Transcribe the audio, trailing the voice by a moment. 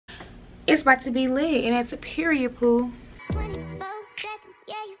It's about to be lit, and it's a period, poo. 24 seconds,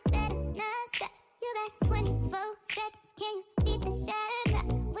 yeah, you better not stop. You got 24 seconds, can you beat the shot clock?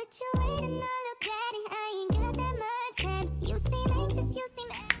 What you waiting on, little daddy? I ain't got that much time. You seem anxious, you seem...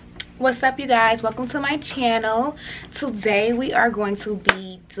 What's up, you guys? Welcome to my channel. Today we are going to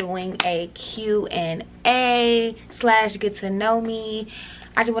be doing a Q&A slash get to know me.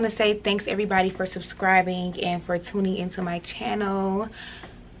 I just want to say thanks everybody for subscribing and for tuning into my channel.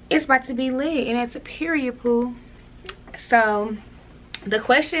 It's about to be lit, and it's a period, poo. So the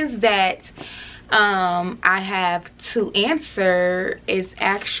questions that I have to answer is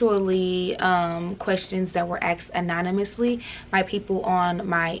actually questions that were asked anonymously by people on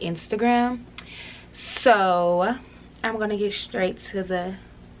my Instagram. So I'm gonna get straight to the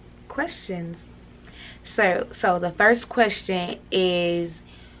questions. So the first question is,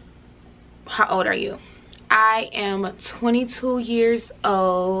 how old are you? I am 22 years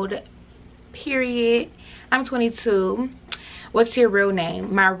old, period. I'm 22. What's your real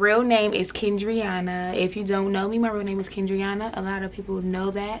name? My real name is Kendriana. If you don't know me, my real name is Kendriana. A lot of people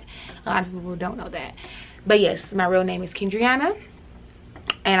know that. A lot of people don't know that. But yes, my real name is Kendriana.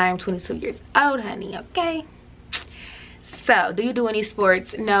 And I am 22 years old, honey, okay? So, do you do any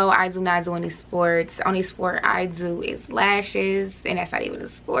sports? No, I do not do any sports. The only sport I do is lashes. And that's not even a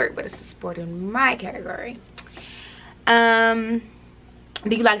sport, but it's a sport in my category. Do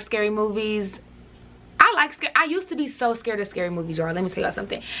you like scary movies? I used to be so scared of scary movies, y'all. Let me tell y'all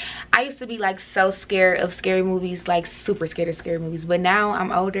something. I used to be like so scared of scary movies, like super scared of scary movies. But now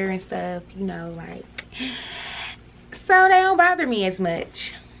I'm older and stuff, you know, like, so they don't bother me as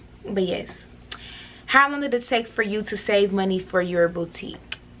much. But yes. How long did it take for you to save money for your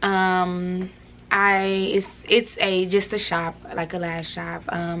boutique? It's just a shop, like a lash shop.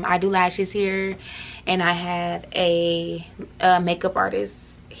 I do lashes here, and I have a makeup artist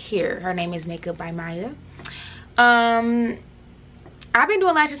here. Her name is Makeup by Maya. I've been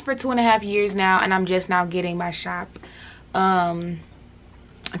doing lashes for 2.5 years now, and I'm just now getting my shop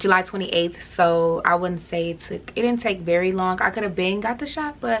July 28th. So I wouldn't say it didn't take very long. I could have been got the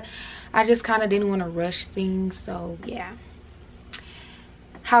shop, but I just kind of didn't want to rush things. So yeah.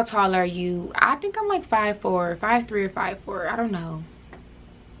 How tall are you? I think I'm like 5'4", 5'3" or 5'4". I don't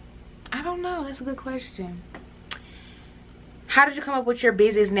know. That's a good question. How did you come up with your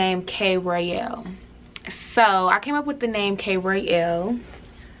business name, K Royale? So I came up with the name K Royale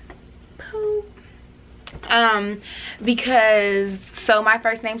because my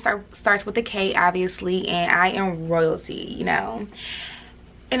first name starts with a K, obviously, and I am royalty, you know.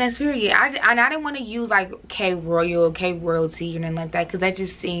 And that's period. I didn't want to use like K Royal, K Royalty, or nothing like that, because that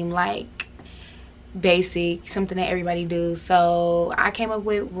just seemed like basic, something that everybody do. So I came up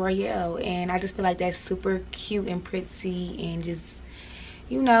with Royale, and I just feel like that's super cute and pretty, and just,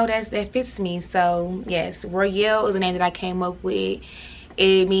 you know, that fits me. So yes, Royale is the name that I came up with.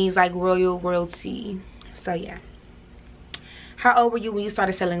 It means like royalty. So yeah. How old were you when you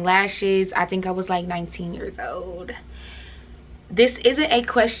started selling lashes? I think I was like 19 years old. This isn't a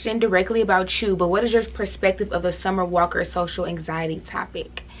question directly about you, but what is your perspective of the Summer Walker social anxiety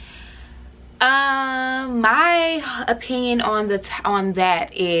topic? My opinion on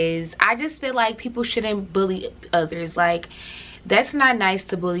that is, I just feel like people shouldn't bully others. Like, that's not nice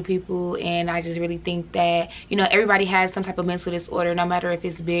to bully people, and I just really think that, you know, everybody has some type of mental disorder, no matter if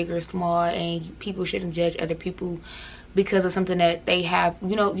it's big or small, and people shouldn't judge other people because of something that they have.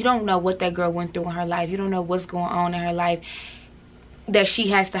 You know, you don't know what that girl went through in her life. You don't know what's going on in her life that she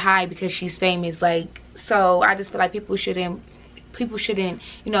has to hide because she's famous. Like, so I just feel like people shouldn't,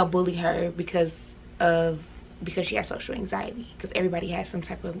 you know, bully her because she has social anxiety, because everybody has some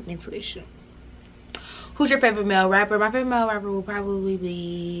type of mental issue. Who's your favorite male rapper? My favorite male rapper will probably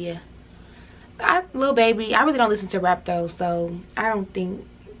be Lil Baby. I really don't listen to rap though, so I don't think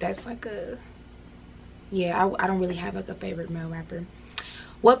that's like a, yeah, I don't really have like a favorite male rapper.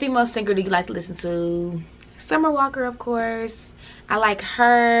 What female singer do you like to listen to? Summer Walker, of course. I like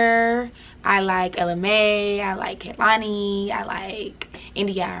her. I like Ella Mai. I like Kehlani. I like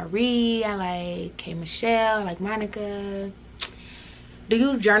India Arie. I like K Michelle. I like Monica. Do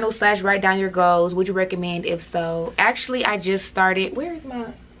you journal / write down your goals? Would you recommend? If so, actually, I just started. Where is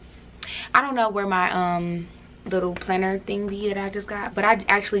my? I don't know where my little planner thingy that I just got, but I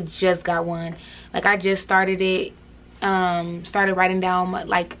actually just got one. Like, I just started it. Started writing down,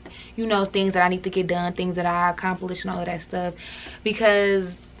 like, you know, things that I need to get done, things that I accomplished, and all of that stuff,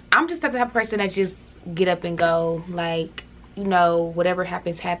 because I'm just the type of person that just get up and go. Like, you know, whatever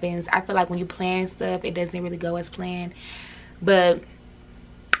happens happens. I feel like when you plan stuff, it doesn't really go as planned, but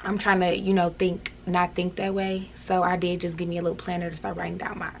I'm trying to, you know, think not think that way. So I did just give me a little planner to start writing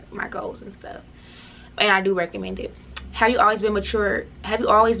down my goals and stuff, and I do recommend it. Have you always been mature? Have you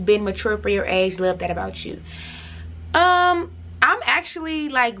always been mature for your age? Love that about you. I'm actually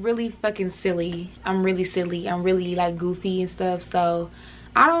like really fucking silly. I'm really silly. I'm really like goofy and stuff. So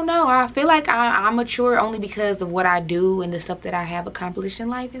I don't know. I feel like I'm mature only because of what I do and the stuff that I have accomplished in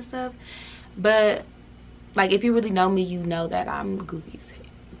life and stuff. But like, if you really know me, you know that I'm goofy.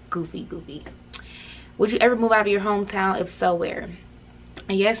 Would you ever move out of your hometown? If so, where?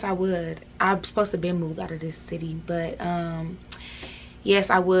 Yes, I would. I'm supposed to be moved out of this city, but yes,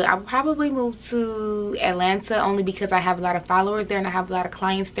 I would. I would probably move to Atlanta only because I have a lot of followers there and I have a lot of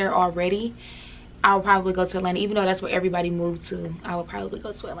clients there already. I would probably go to Atlanta, even though that's where everybody moved to. I would probably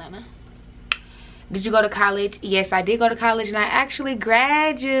go to Atlanta. Did you go to college? Yes, I did go to college, and I actually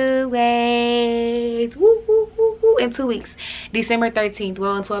graduate in 2 weeks, December 13th.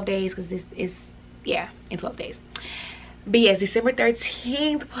 Well, in 12 days, because this is, yeah, in 12 days. But yes, December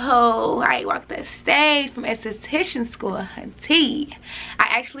 13th, I walked the stage from esthetician school, hunty. I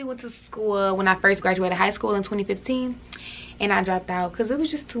actually went to school when I first graduated high school in 2015, and I dropped out because it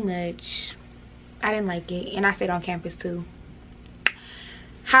was just too much. I didn't like it, and I stayed on campus too.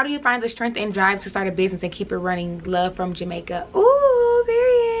 How do you find the strength and drive to start a business and keep it running? Love from Jamaica. Ooh,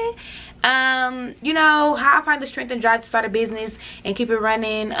 period. You know, how I find the strength and drive to start a business and keep it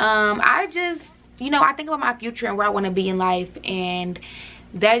running. I just, you know, I think about my future and where I want to be in life, and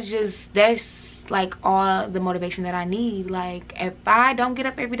that's like all the motivation that I need. Like, if I don't get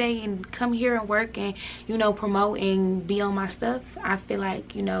up every day and come here and work and, you know, promote and be on my stuff, I feel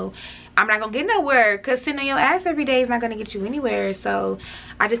like, you know, I'm not gonna get nowhere, because sitting on your ass every day is not gonna get you anywhere. So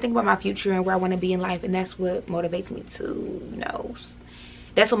I just think about my future and where I want to be in life, and that's what motivates me to, you know,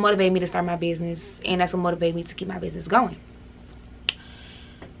 that's what motivated me to start my business, and that's what motivated me to keep my business going.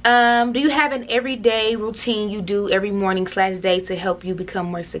 Do you have an everyday routine you do every morning / day to help you become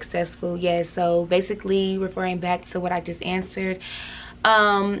more successful? Yes. So basically, referring back to what I just answered,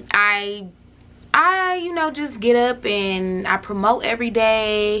 I you know, just get up and I promote every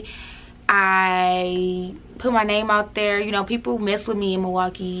day. I put my name out there. You know, people mess with me in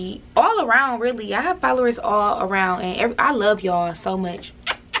Milwaukee, all around, really. I have followers all around, and I love y'all so much.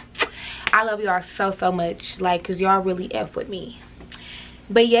 I love y'all so much, like, because y'all really F with me.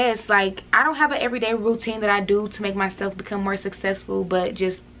 But yes, like, I don't have an everyday routine that I do to make myself become more successful, but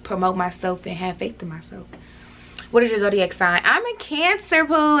just promote myself and have faith in myself. What is your zodiac sign? I'm a Cancer,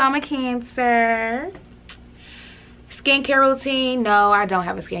 poo. I'm a Cancer. Skincare routine? No, I don't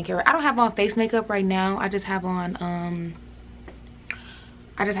have a skincare. I don't have on face makeup right now. I just have on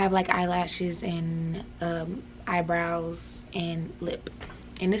I just have like eyelashes and eyebrows and lip.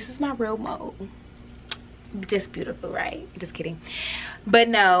 And this is my real mode. Just beautiful, right? Just kidding. But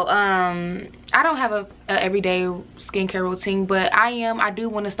no, I don't have a everyday skincare routine, but I do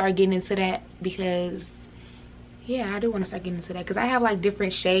want to start getting into that, because yeah, I do want to start getting into that, because I have like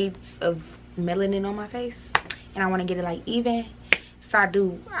different shades of melanin on my face, and I want to get it like even. So I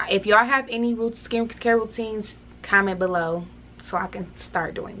do. If y'all have any skincare routines, comment below so I can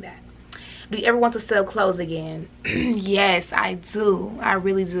start doing that. Do you ever want to sell clothes again? Yes, I do. I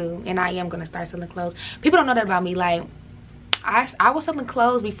really do. And I am going to start selling clothes. People don't know that about me. Like, I was selling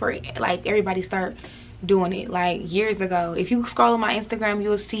clothes before, like, everybody started doing it. Like, years ago. If you scroll on my Instagram,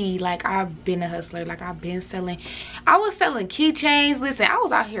 you'll see, like, I've been a hustler. Like, I've been selling. I was selling keychains. Listen, I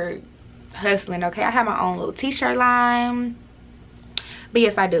was out here hustling, okay? I had my own little t-shirt line. But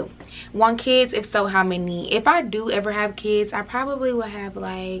yes, I do. Want kids? If so, how many? If I do ever have kids, I probably will have,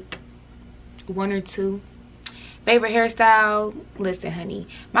 like, 1 or 2. Favorite hairstyle? Listen, honey,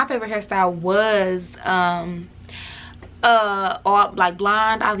 my favorite hairstyle was all like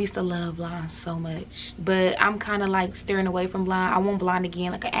blonde. I used to love blonde so much, but I'm kind of like steering away from blonde. I want blonde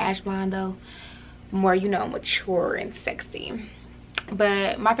again, like an ash blonde though, more, you know, mature and sexy.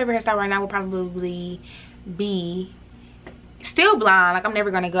 But my favorite hairstyle right now would probably be still blonde. Like, I'm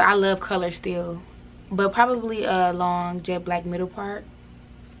never gonna go, I love color still, but probably a long jet black middle part.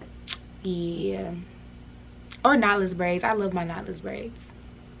 Yeah, or knotless braids. I love my knotless braids.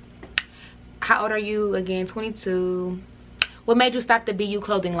 How old are you? Again, 22. What made you stop the BU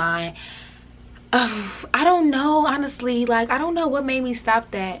clothing line? I don't know, honestly. Like, I don't know what made me stop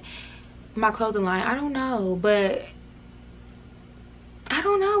that, my clothing line. I don't know, but I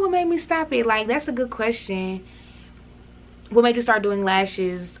don't know what made me stop it. Like, that's a good question. What made you start doing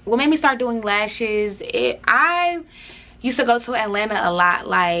lashes? What made me start doing lashes? I used to go to Atlanta a lot.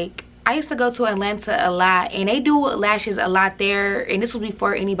 Like, I used to go to Atlanta a lot, and they do lashes a lot there, and this was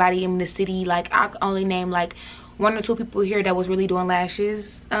before anybody in the city. Like, I only name like one or two people here that was really doing lashes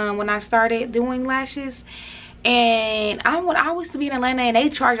when I started doing lashes. And I used to be in Atlanta, and they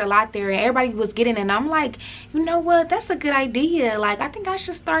charge a lot there, and everybody was getting it. And I'm like, you know what, that's a good idea. Like, I think I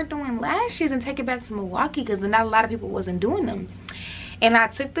should start doing lashes and take it back to Milwaukee, because not a lot of people wasn't doing them. And I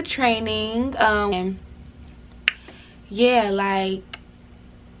took the training, and yeah, like,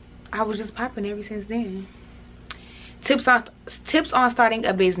 I was just popping ever since then. Tips on starting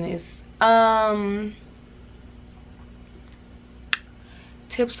a business.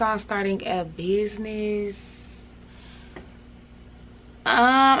 Tips on starting a business.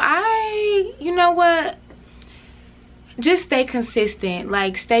 You know what, just stay consistent.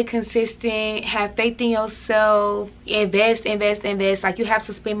 Like, stay consistent, have faith in yourself, invest. Like, you have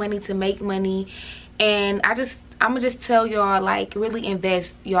to spend money to make money. And I'm gonna just tell y'all, like, really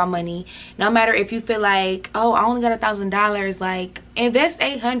invest your money. No matter if you feel like, oh, I only got $1,000, like, invest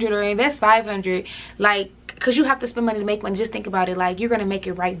 800 or invest 500, like, because you have to spend money to make money. Just think about it, like, you're gonna make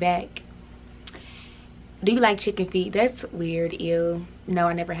it right back. Do you like chicken feet? That's weird. Ew. No,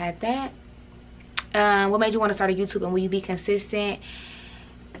 I never had that. What made you want to start a YouTube, and will you be consistent?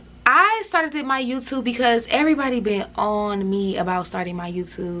 I started my YouTube because everybody been on me about starting my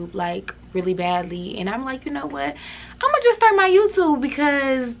YouTube, like, really badly. And I'm like, you know what, I'm gonna just start my YouTube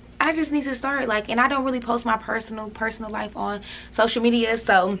because I just need to start. Like, and I don't really post my personal life on social media,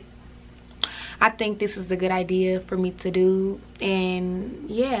 so I think this is a good idea for me to do. And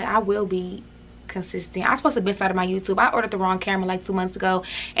yeah, I will be consistent. I'm supposed to be starting my YouTube. I ordered the wrong camera like 2 months ago,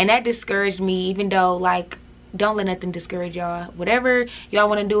 and that discouraged me. Even though, like, don't let nothing discourage y'all. Whatever y'all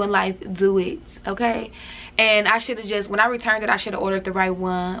want to do in life, do it, okay? And I should have just, when I returned it, I should have ordered the right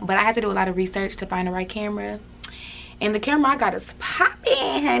one, but I had to do a lot of research to find the right camera. And the camera I got is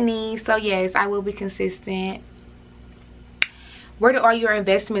popping, honey. So yes, I will be consistent. Where do all your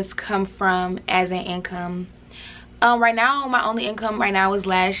investments come from as an income? Right now, my only income right now is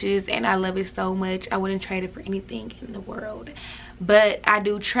lashes, and I love it so much. I wouldn't trade it for anything in the world. But I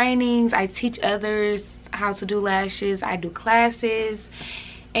do trainings, I teach others how to do lashes, I do classes,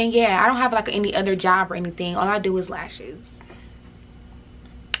 and yeah, I don't have like any other job or anything. All I do is lashes.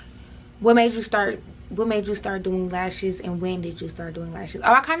 What made you start doing lashes, and when did you start doing lashes?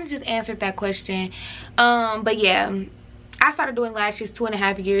 Oh, I kind of just answered that question. But yeah, I started doing lashes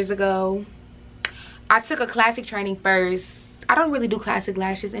 2.5 years ago. I took a classic training first. I don't really do classic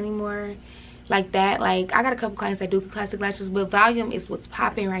lashes anymore like that. Like, I got a couple clients that do classic lashes, but volume is what's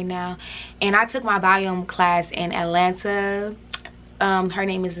popping right now. And I took my volume class in Atlanta. Her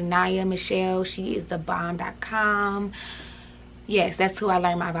name is Naya Michelle. She is thebomb.com. Yes, that's who I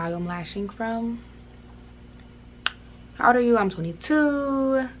learned my volume lashing from. How old are you? I'm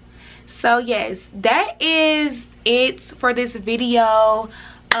 22. So yes, that is it for this video.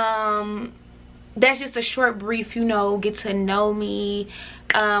 That's just a short brief, you know, get to know me.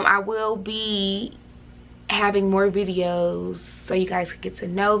 I will be having more videos so you guys can get to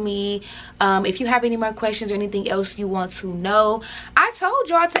know me. If you have any more questions or anything else you want to know, I told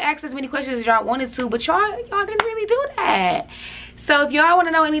y'all to ask as many questions as y'all wanted to, but y'all didn't really do that. So if y'all want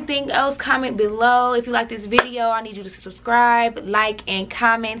to know anything else, comment below. If you like this video, I need you to subscribe, like, and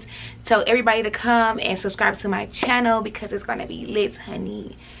comment. Tell everybody to come and subscribe to my channel because it's gonna be lit,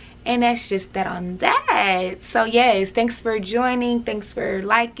 honey. And that's just that on that. So yes, thanks for joining, thanks for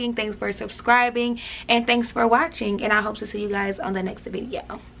liking, thanks for subscribing, and thanks for watching. And I hope to see you guys on the next video.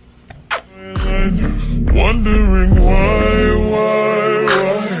 Wondering why?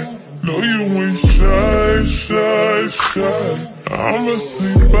 No, you ain't shy. I'ma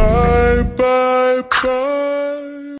say bye.